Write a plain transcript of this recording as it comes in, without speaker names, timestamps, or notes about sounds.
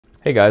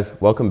Hey guys,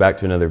 welcome back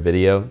to another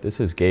video. This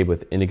is Gabe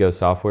with Indigo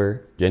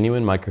Software,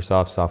 genuine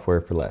Microsoft software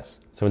for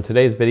less. So in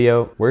today's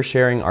video, we're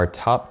sharing our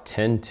top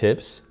 10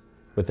 tips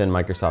within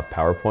Microsoft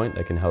PowerPoint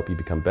that can help you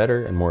become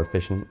better and more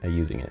efficient at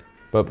using it.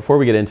 But before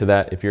we get into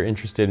that, if you're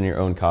interested in your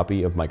own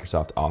copy of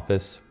Microsoft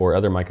Office or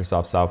other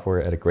Microsoft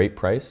software at a great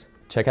price,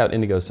 check out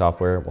Indigo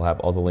Software. We'll have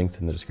all the links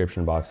in the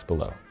description box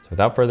below. So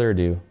without further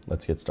ado,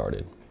 let's get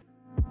started.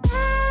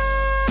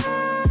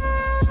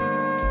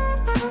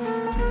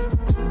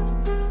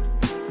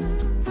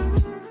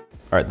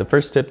 All right, the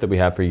first tip that we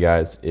have for you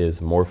guys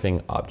is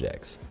morphing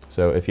objects.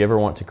 So if you ever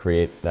want to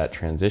create that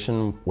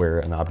transition where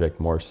an object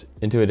morphs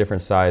into a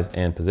different size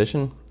and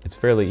position, it's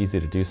fairly easy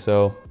to do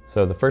so.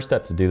 So the first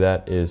step to do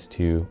that is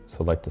to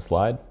select a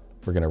slide.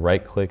 We're gonna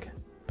right click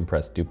and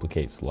press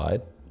duplicate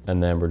slide.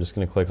 And then we're just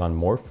gonna click on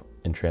morph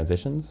in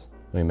transitions.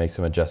 Let me make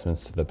some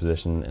adjustments to the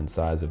position and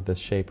size of this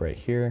shape right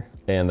here.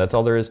 And that's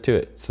all there is to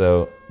it.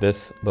 So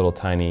this little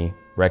tiny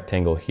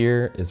rectangle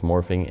here is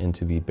morphing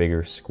into the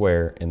bigger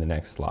square in the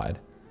next slide.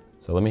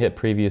 So let me hit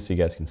preview so you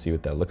guys can see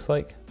what that looks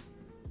like.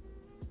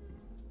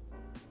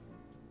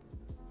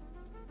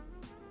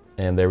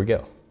 And there we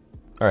go.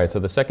 All right, so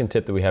the second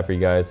tip that we have for you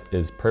guys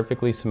is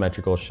perfectly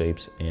symmetrical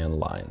shapes and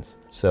lines.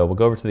 So we'll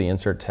go over to the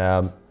Insert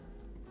tab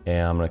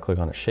and I'm gonna click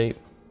on a shape.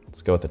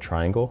 Let's go with a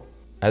triangle.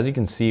 As you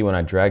can see, when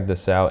I drag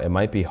this out, it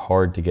might be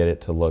hard to get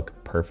it to look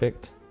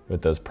perfect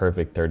with those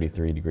perfect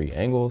 33-degree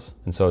angles.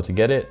 And so to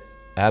get it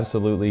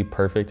absolutely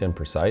perfect and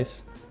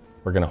precise,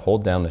 we're gonna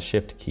hold down the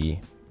Shift key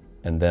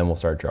and then we'll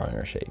start drawing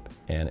our shape.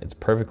 And it's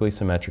perfectly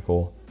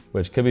symmetrical,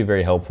 which could be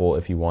very helpful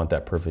if you want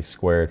that perfect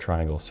square,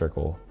 triangle,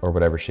 circle, or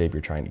whatever shape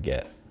you're trying to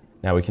get.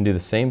 Now we can do the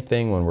same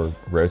thing when we're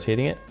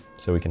rotating it.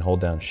 So we can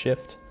hold down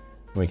Shift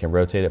and we can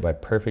rotate it by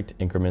perfect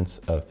increments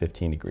of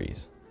 15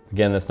 degrees.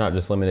 Again, that's not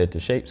just limited to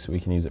shapes,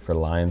 we can use it for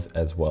lines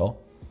as well.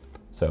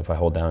 So if I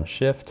hold down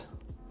Shift,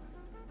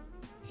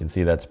 you can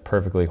see that's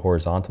perfectly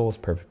horizontal, it's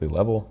perfectly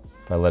level.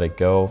 If I let it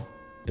go,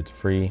 it's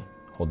free,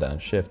 hold down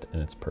Shift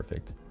and it's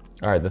perfect.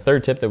 All right, the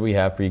third tip that we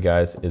have for you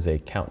guys is a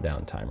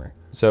countdown timer.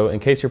 So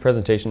in case your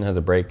presentation has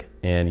a break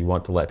and you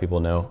want to let people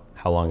know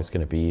how long it's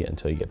gonna be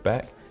until you get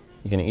back,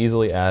 you can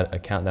easily add a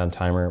countdown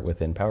timer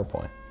within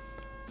PowerPoint.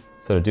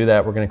 So to do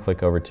that, we're gonna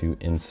click over to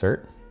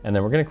Insert, and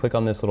then we're gonna click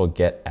on this little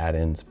Get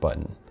Add-ins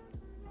button.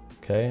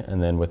 Okay,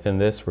 and then within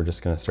this, we're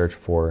just gonna search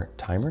for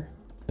timer.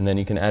 And then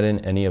you can add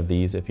in any of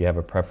these if you have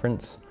a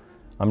preference.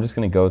 I'm just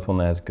gonna go with one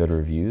that has good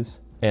reviews.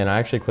 And I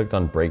actually clicked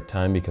on break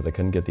time because I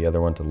couldn't get the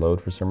other one to load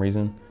for some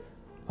reason.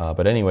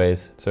 But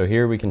anyways, so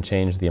here we can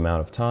change the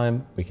amount of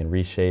time, we can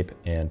reshape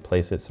and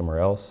place it somewhere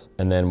else.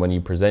 And then when you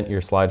present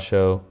your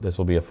slideshow, this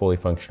will be a fully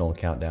functional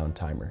countdown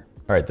timer.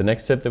 All right, the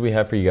next tip that we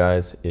have for you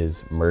guys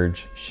is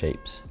merge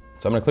shapes.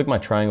 So I'm gonna click my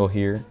triangle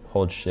here,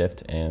 hold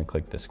Shift and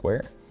click the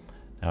square.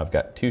 Now I've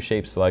got two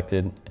shapes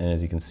selected, and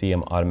as you can see,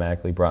 I'm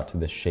automatically brought to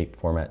the shape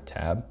format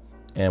tab.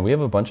 And we have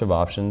a bunch of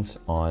options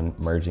on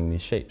merging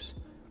these shapes.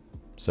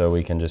 So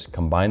we can just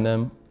combine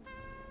them,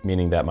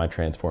 meaning that my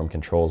transform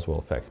controls will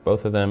affect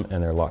both of them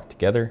and they're locked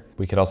together.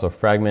 We could also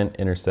fragment,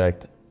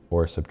 intersect,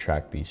 or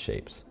subtract these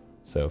shapes.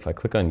 So if I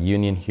click on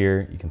union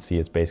here, you can see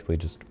it's basically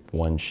just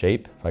one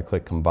shape. If I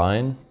click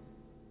combine,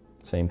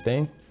 same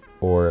thing.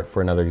 Or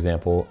for another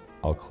example,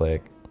 I'm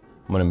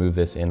gonna move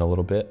this in a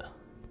little bit,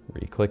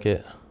 re-click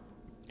it,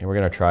 and we're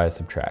gonna try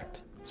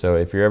subtract. So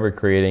if you're ever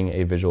creating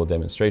a visual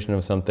demonstration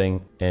of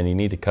something and you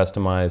need to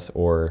customize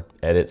or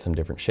edit some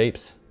different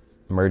shapes,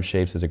 merge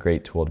shapes is a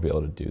great tool to be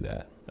able to do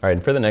that. All right,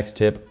 and for the next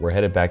tip, we're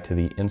headed back to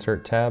the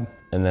Insert tab,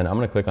 and then I'm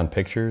gonna click on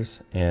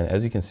Pictures, and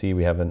as you can see,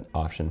 we have an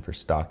option for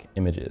stock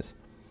images.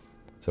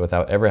 So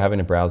without ever having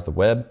to browse the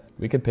web,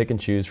 we could pick and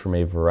choose from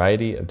a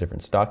variety of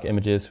different stock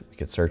images. We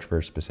could search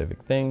for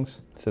specific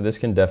things. So this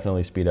can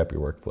definitely speed up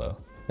your workflow.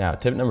 Now,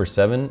 tip number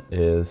 7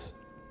 is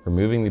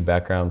removing the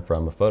background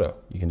from a photo.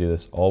 You can do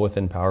this all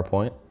within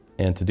PowerPoint.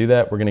 And to do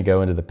that, we're gonna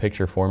go into the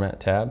Picture Format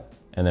tab,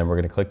 and then we're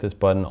gonna click this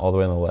button all the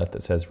way on the left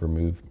that says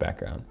Remove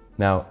Background.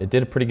 Now, it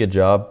did a pretty good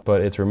job,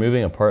 but it's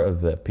removing a part of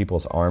the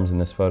people's arms in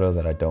this photo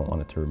that I don't want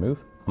it to remove.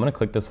 I'm gonna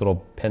click this little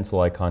pencil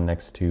icon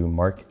next to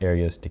Mark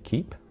Areas to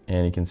Keep.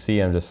 And you can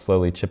see I'm just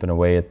slowly chipping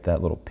away at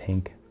that little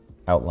pink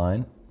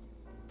outline.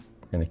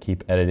 We're gonna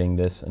keep editing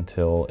this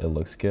until it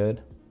looks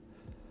good.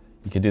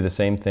 You could do the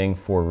same thing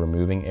for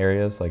removing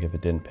areas, like if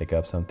it didn't pick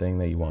up something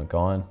that you want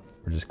gone.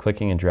 We're just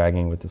clicking and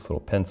dragging with this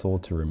little pencil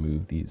to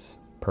remove these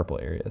purple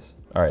areas.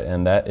 All right,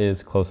 and that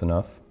is close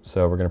enough.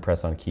 So we're gonna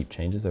press on Keep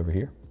Changes over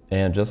here.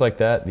 And just like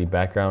that, the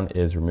background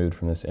is removed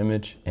from this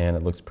image and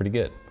it looks pretty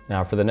good.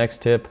 Now for the next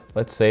tip,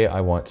 let's say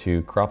I want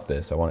to crop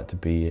this. I want it to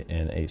be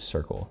in a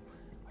circle.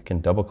 I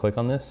can double click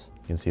on this.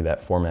 You can see that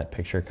format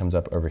picture comes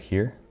up over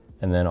here.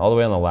 And then all the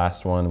way on the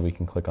last one, we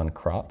can click on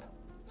crop.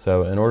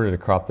 So in order to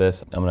crop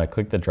this, I'm gonna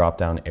click the drop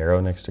down arrow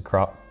next to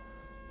crop.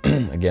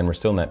 Again, we're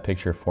still in that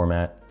picture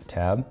format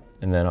tab.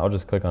 And then I'll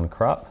just click on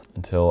crop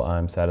until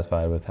I'm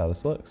satisfied with how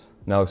this looks.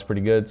 Now it looks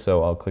pretty good,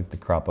 so I'll click the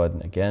crop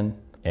button again,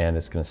 and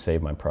it's gonna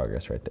save my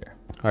progress right there.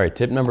 All right,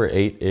 tip number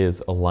 8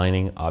 is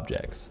aligning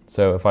objects.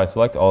 So if I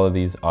select all of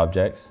these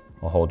objects,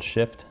 I'll hold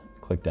Shift,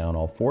 click down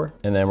all 4.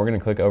 And then we're gonna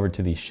click over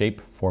to the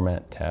Shape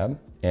Format tab.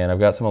 And I've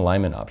got some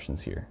alignment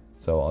options here.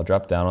 So I'll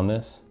drop down on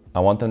this. I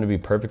want them to be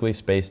perfectly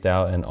spaced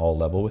out and all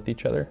level with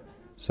each other.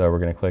 So we're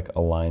gonna click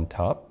Align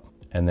Top.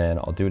 And then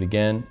I'll do it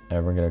again,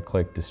 and we're gonna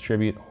click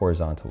Distribute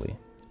Horizontally.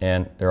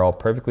 And they're all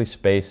perfectly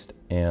spaced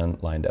and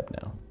lined up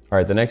now. All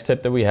right, the next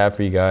tip that we have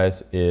for you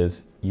guys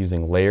is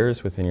using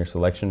layers within your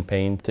selection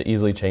pane to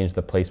easily change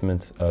the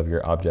placements of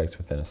your objects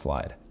within a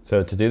slide.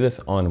 So to do this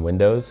on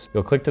Windows,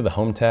 you'll click to the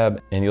Home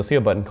tab and you'll see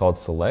a button called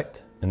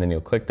Select, and then you'll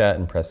click that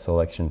and press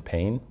Selection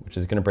Pane, which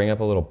is gonna bring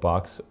up a little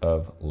box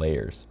of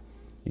layers.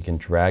 You can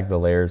drag the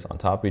layers on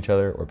top of each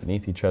other or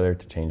beneath each other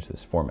to change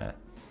this format.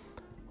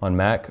 On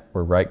Mac,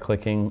 we're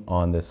right-clicking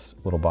on this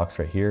little box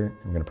right here.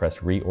 We're gonna press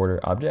Reorder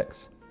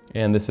Objects.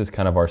 And this is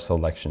kind of our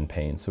selection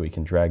pane. So we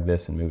can drag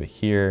this and move it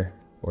here,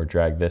 or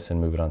drag this and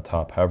move it on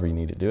top, however you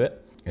need to do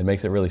it. It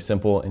makes it really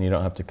simple and you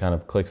don't have to kind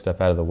of click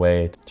stuff out of the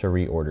way to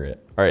reorder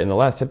it. All right, and the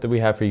last tip that we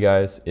have for you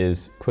guys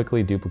is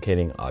quickly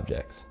duplicating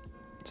objects.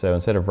 So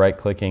instead of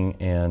right-clicking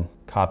and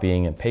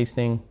copying and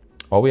pasting,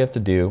 all we have to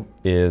do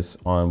is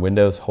on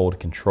Windows, hold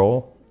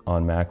Control.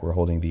 On Mac, we're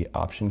holding the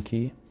Option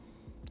key.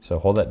 So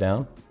hold that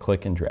down,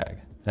 click and drag.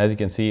 And as you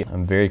can see,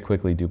 I'm very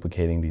quickly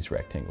duplicating these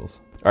rectangles.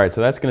 All right,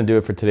 so that's gonna do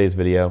it for today's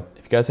video.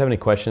 If you guys have any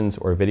questions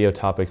or video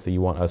topics that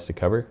you want us to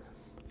cover,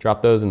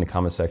 drop those in the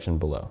comment section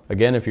below.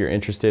 Again, if you're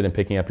interested in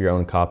picking up your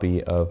own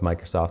copy of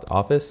Microsoft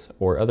Office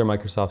or other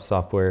Microsoft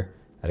software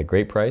at a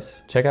great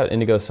price, check out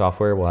Indigo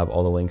Software. We'll have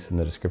all the links in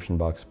the description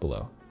box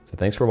below. So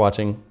thanks for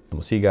watching, and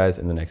we'll see you guys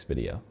in the next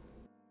video.